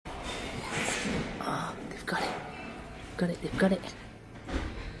got it, they've got it.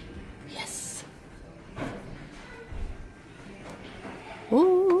 Yes.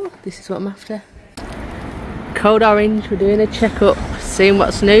 Oh, this is what I'm after. Code Orange, we're doing a checkup, seeing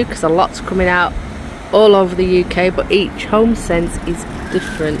what's new, because a lot's coming out all over the UK, but each Homesense is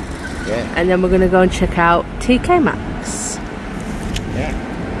different. Yeah. And then we're going to go and check out TkMaxx. Yeah.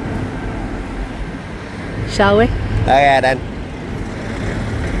 Shall we? Okay then.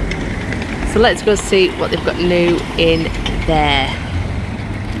 So let's go see what they've got new in there.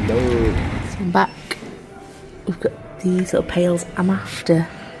 No. So I'm back. We've got these little pails. I'm after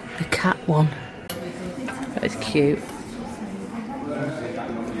the cat one. That is cute.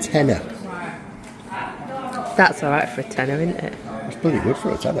 Tenner. That's alright for a tenner, isn't it? It's bloody good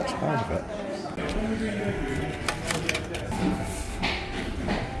for a tenner, it's hard of it.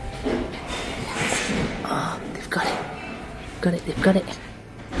 Oh, they've got it. Got it, they've got it.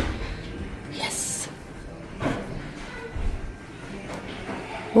 Yes.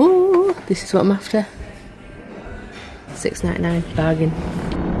 Oh, this is what I'm after. £6.99 bargain.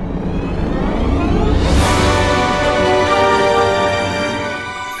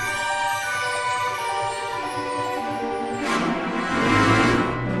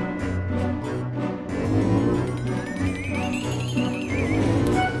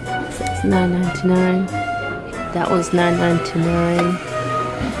 £9.99. That one's £9.99.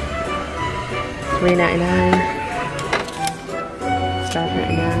 £3.99.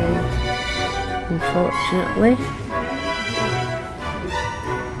 £5.99. Unfortunately.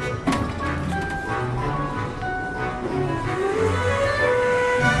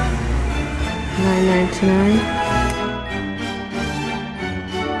 £9.99.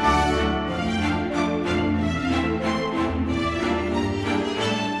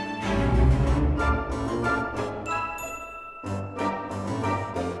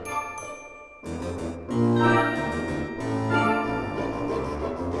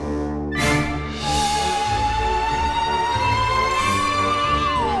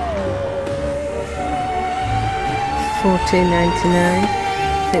 £14.99. I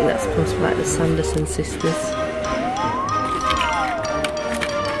think that's supposed to be like the Sanderson sisters.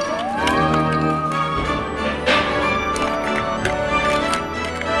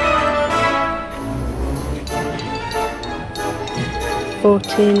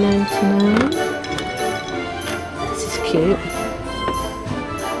 £14.99. This is cute.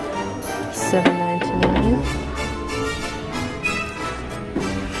 £7.99.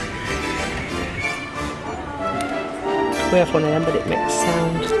 We have one of them, but it makes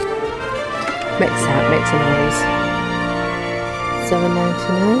sound. Makes a noise.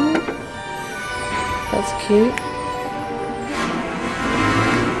 £7.99. That's cute.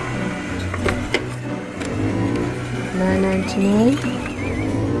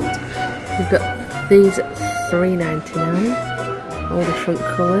 £9.99. We've got these at £3.99. All different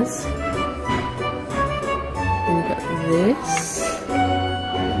colours. Then we've got this.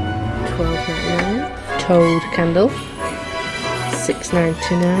 £12.99. Toad candle.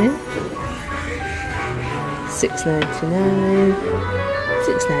 £6.99. £6.99.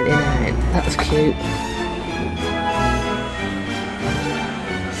 £6.99. That's cute.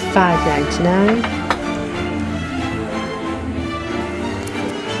 £5.99.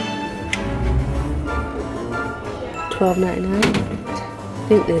 £12.99. I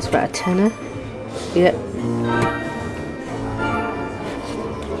think there's about a tenner. Yep.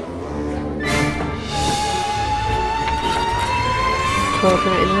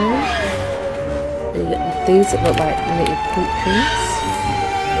 £12.99. You get these that look like little pumpkins.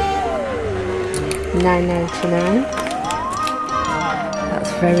 £9.99.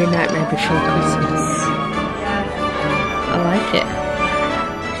 That's very Nightmare Before Christmas. I like it.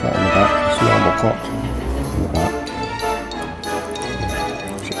 Is that on the back? It's a normal clock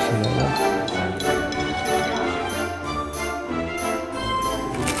on the back.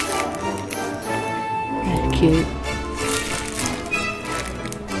 Very cute.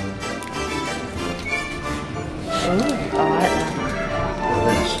 Oh, I like that.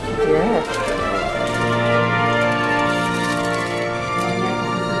 This. Yeah.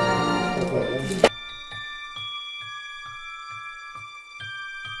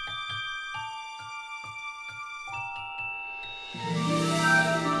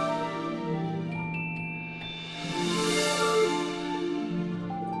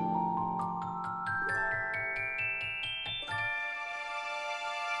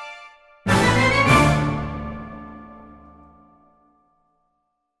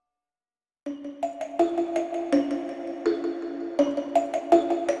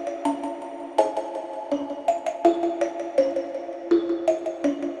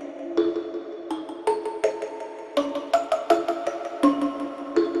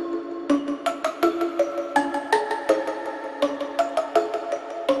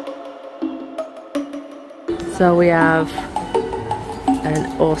 So we have an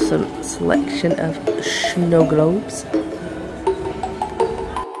awesome selection of snow globes.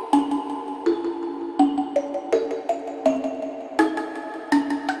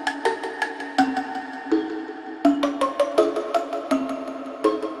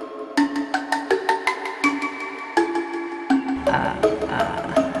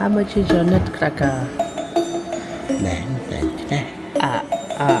 How much is your nutcracker?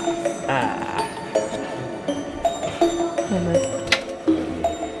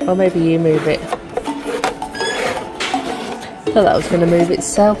 Or maybe you move it. I thought that was going to move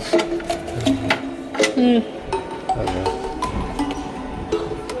itself.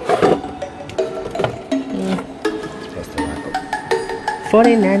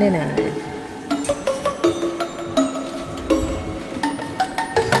 $14.99.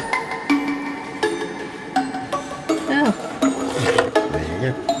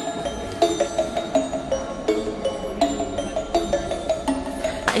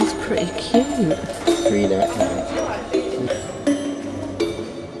 It's pretty cute.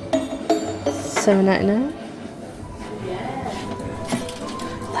 $7.99.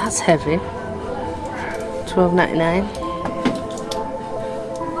 That's heavy. $12.99.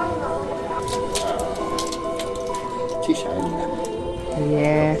 Too shiny.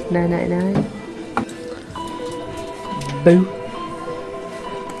 Yeah, $9.99. Boo.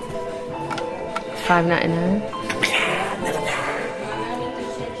 $5.99.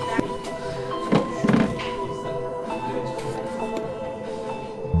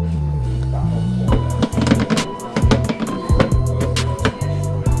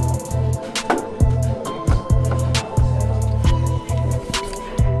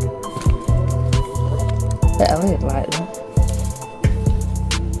 Elliot like them.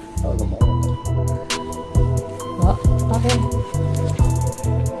 What? Okay.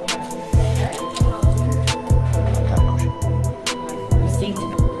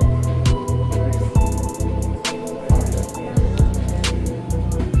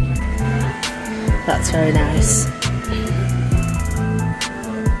 That's very nice.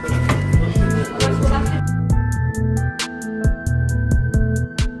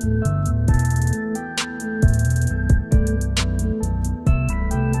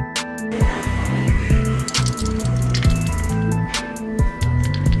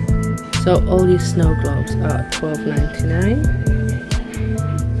 So all your snow globes are $12.99.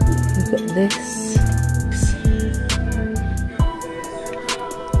 Look at this.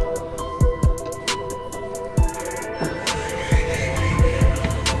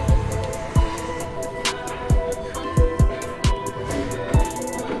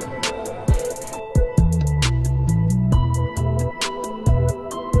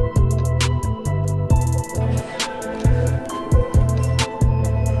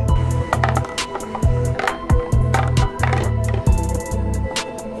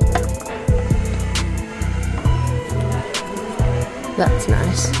 That's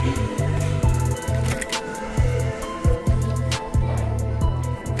nice.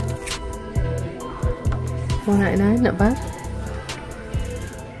 $4.99, not bad.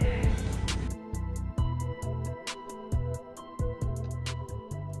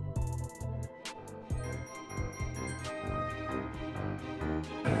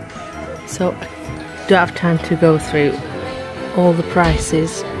 So I don't have time to go through all the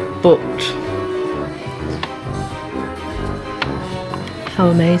prices, but how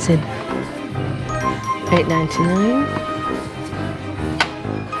amazing. $8.99.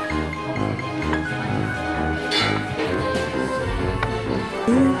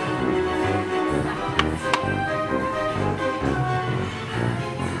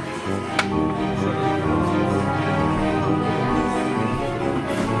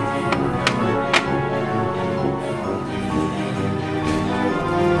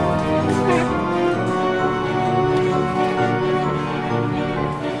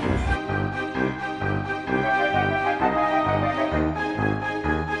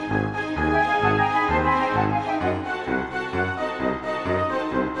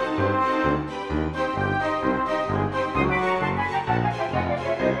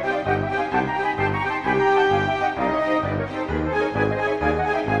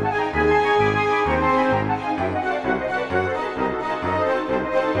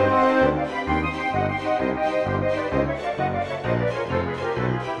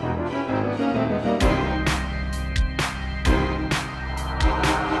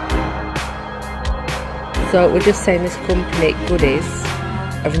 So we're just saying this company, Goodies,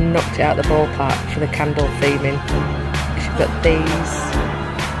 have knocked it out the ballpark for the candle theming. You've got these,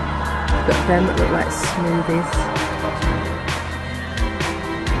 you've got them that look like smoothies.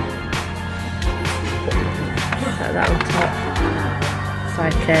 like that on top. It's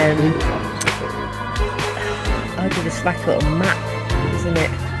like oh, it's like a little mat, isn't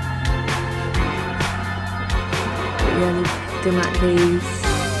it? But yeah, they do like these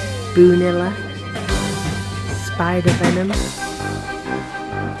Boonilla, spider venom.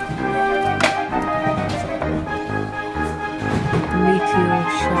 Meteor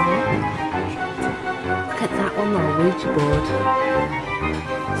shower. Look at that one though, Ouija board.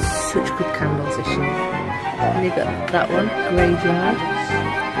 Such good candles this year. And you got that one, graveyard.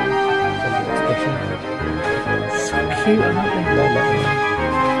 So cute, aren't they?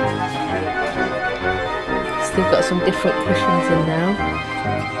 Still got some different cushions in now.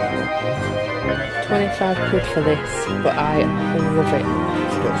 25 quid for this, but I love it.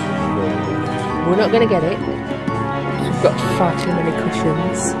 We're not going to get it. We've got far too many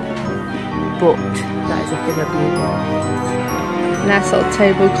cushions, but that is a thing of beauty. Nice little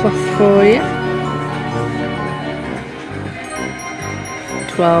tablecloth for you.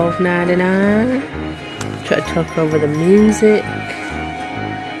 $12.99. Try to talk over the music.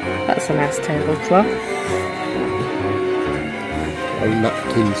 That's a nice tablecloth. A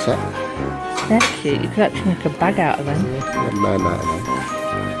napkin set. They're cute. You could actually make a bag out of them. You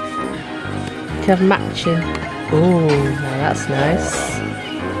can have matching. Oh, now that's nice.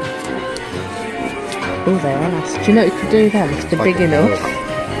 Oh, they are nice. Do you know what you could do them if they're big enough?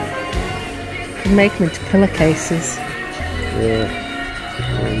 You can make them into pillowcases. Yeah.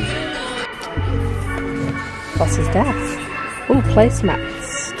 Boss is death. Oh,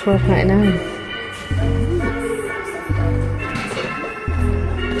 placemats. $12.99.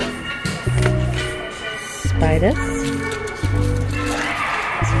 Spiders.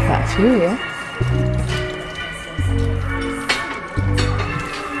 There's quite a few here.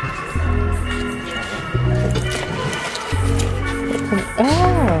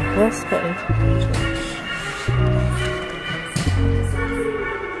 Oh, well spotted.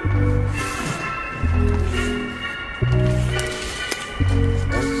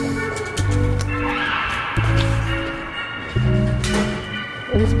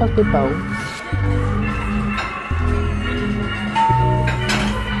 This must be bones.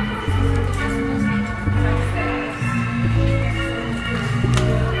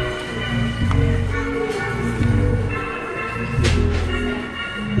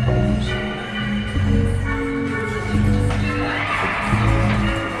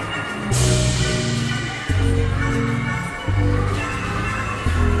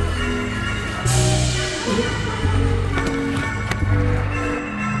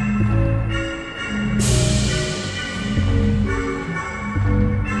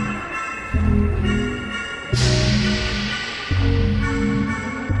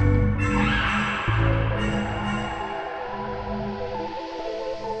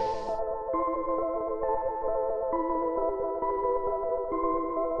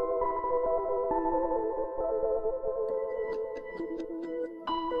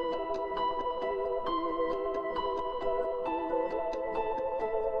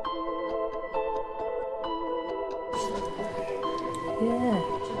 Yeah.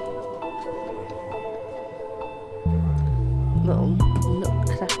 Little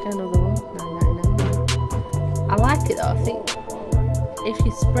nutcracker, another one, $9.99. I like it though. I think if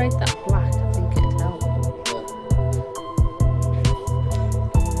you sprayed that black, I think it'd help.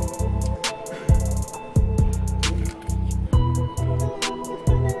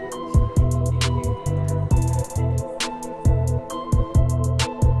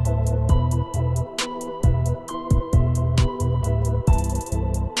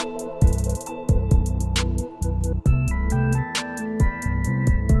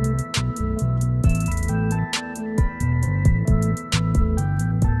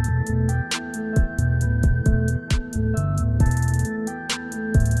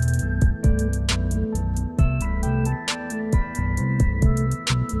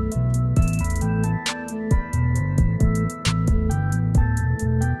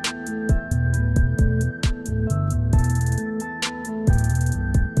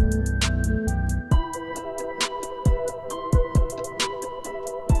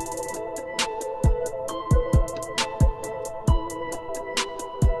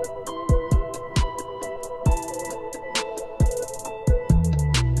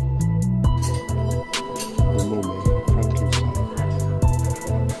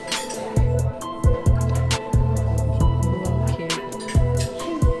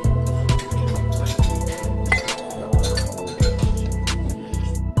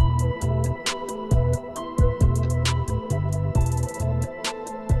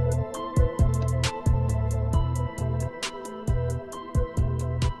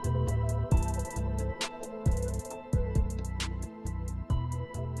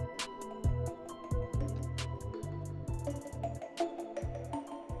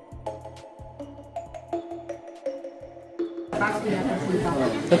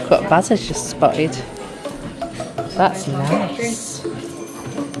 Look what Baz has just spotted. That's nice.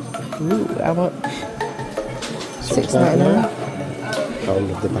 Ooh, how much? £6.99.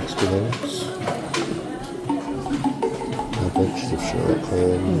 Pound of the bastards. A bunch of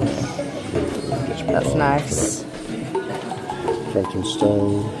shortcrams. That's nice.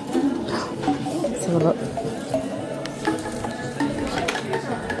 Frankenstein. Let's have a look.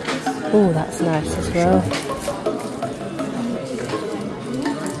 Oh, that's nice as well.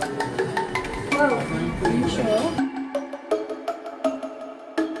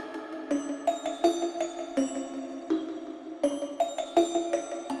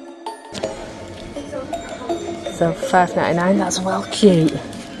 So £5.99, that's well cute.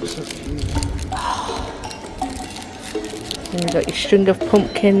 And you got your string of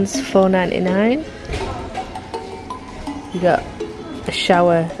pumpkins, £4.99. You got a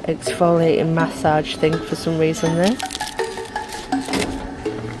shower exfoliating massage thing for some reason there.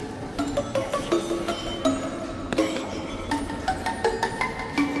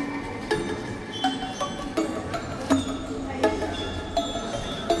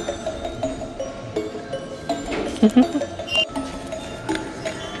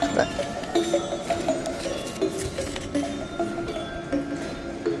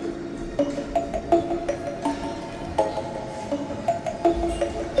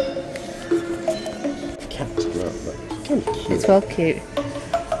 It's well cute.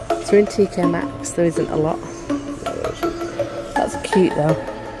 So in TkMaxx there isn't a lot. That's cute though.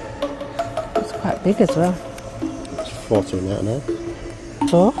 It's quite big as well. It's £14.99.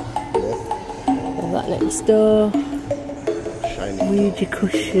 So, Yeah. there's that next door. Shiny. Ouija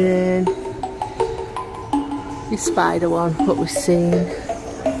cushion. Your spider one, what we've seen.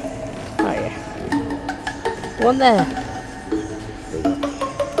 Oh yeah. One there.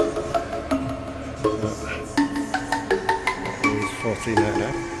 £14.99.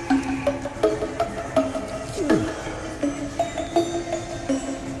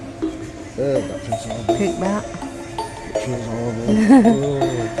 That feels horrible. Pink mat. It feels horrible.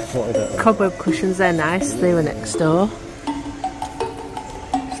 £40. Cobweb cushions, they're nice. They were next door.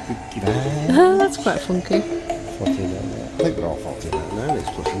 Spooky vibes. That's quite funky. £14.99. I think they're all £14.99. These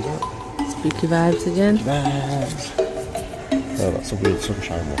cushions, aren't they? Spooky vibes again. Vibes. Oh, that's a weird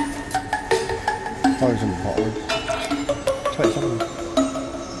sunshine one. Toys in the bottle. 27.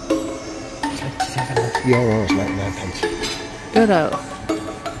 27 euros, 99 pence. Good out.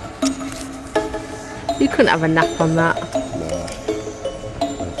 You couldn't have a nap on that. No.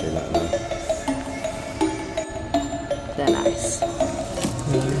 I'll do that now. They're nice.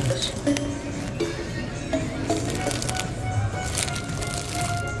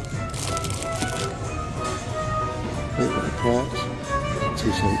 Look at the cards.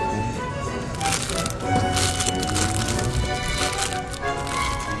 £2.79.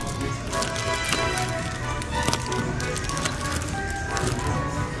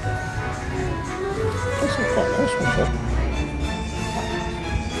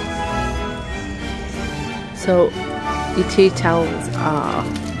 So your tea towels are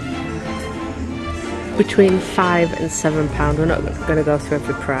between £5 and £7. We're not going to go through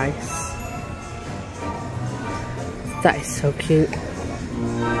every price. That is so cute.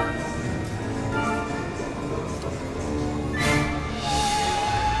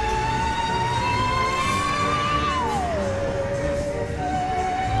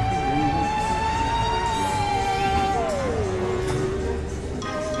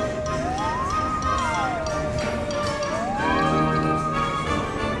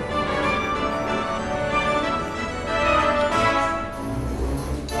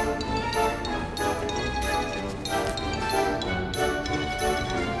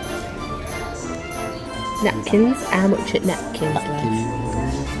 Napkins, how much at napkins, love?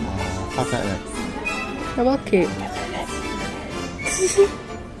 £5.99. Oh, well cute.